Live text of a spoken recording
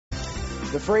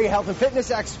The free Health and Fitness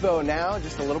Expo now,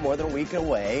 just a little more than a week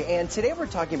away. And today we're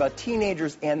talking about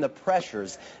teenagers and the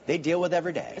pressures they deal with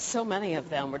every day. So many of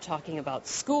them. We're talking about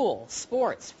school,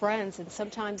 sports, friends, and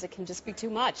sometimes it can just be too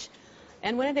much.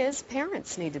 And when it is,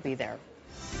 parents need to be there.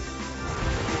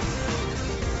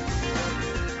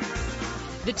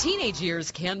 The teenage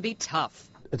years can be tough.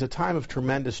 It's a time of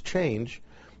tremendous change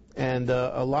and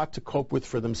a lot to cope with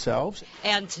for themselves.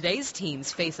 And today's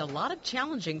teens face a lot of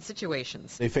challenging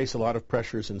situations. They face a lot of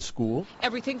pressures in school.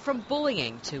 Everything from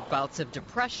bullying to bouts of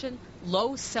depression,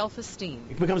 low self-esteem.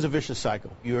 It becomes a vicious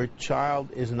cycle. Your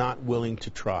child is not willing to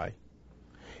try.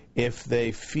 If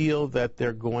they feel that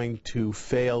they're going to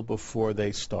fail before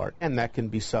they start, and that can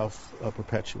be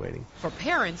self-perpetuating. For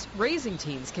parents, raising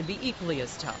teens can be equally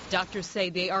as tough. Doctors say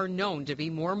they are known to be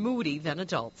more moody than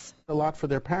adults. A lot for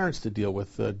their parents to deal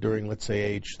with during, let's say,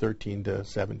 age 13 to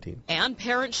 17. And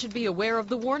parents should be aware of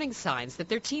the warning signs that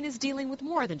their teen is dealing with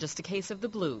more than just a case of the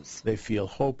blues. They feel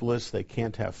hopeless, they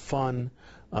can't have fun,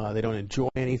 they don't enjoy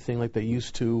anything like they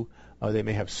used to, they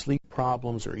may have sleep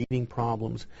problems or eating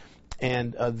problems.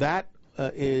 And that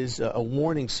is a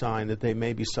warning sign that they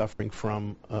may be suffering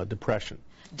from depression.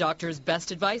 Doctor's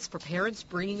best advice for parents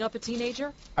bringing up a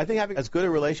teenager? I think having as good a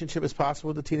relationship as possible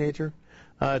with the teenager,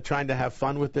 trying to have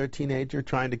fun with their teenager,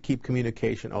 trying to keep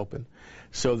communication open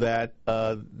so that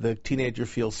the teenager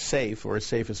feels safe or as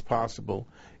safe as possible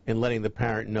in letting the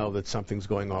parent know that something's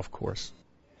going off course.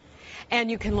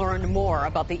 And you can learn more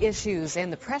about the issues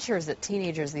and the pressures that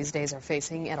teenagers these days are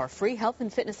facing at our free Health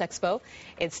and Fitness Expo.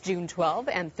 It's June 12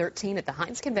 and 13 at the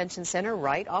Heinz Convention Center,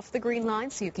 right off the Green Line,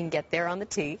 so you can get there on the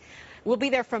T. We'll be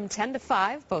there from 10 to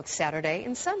 5, both Saturday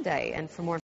and Sunday. And for more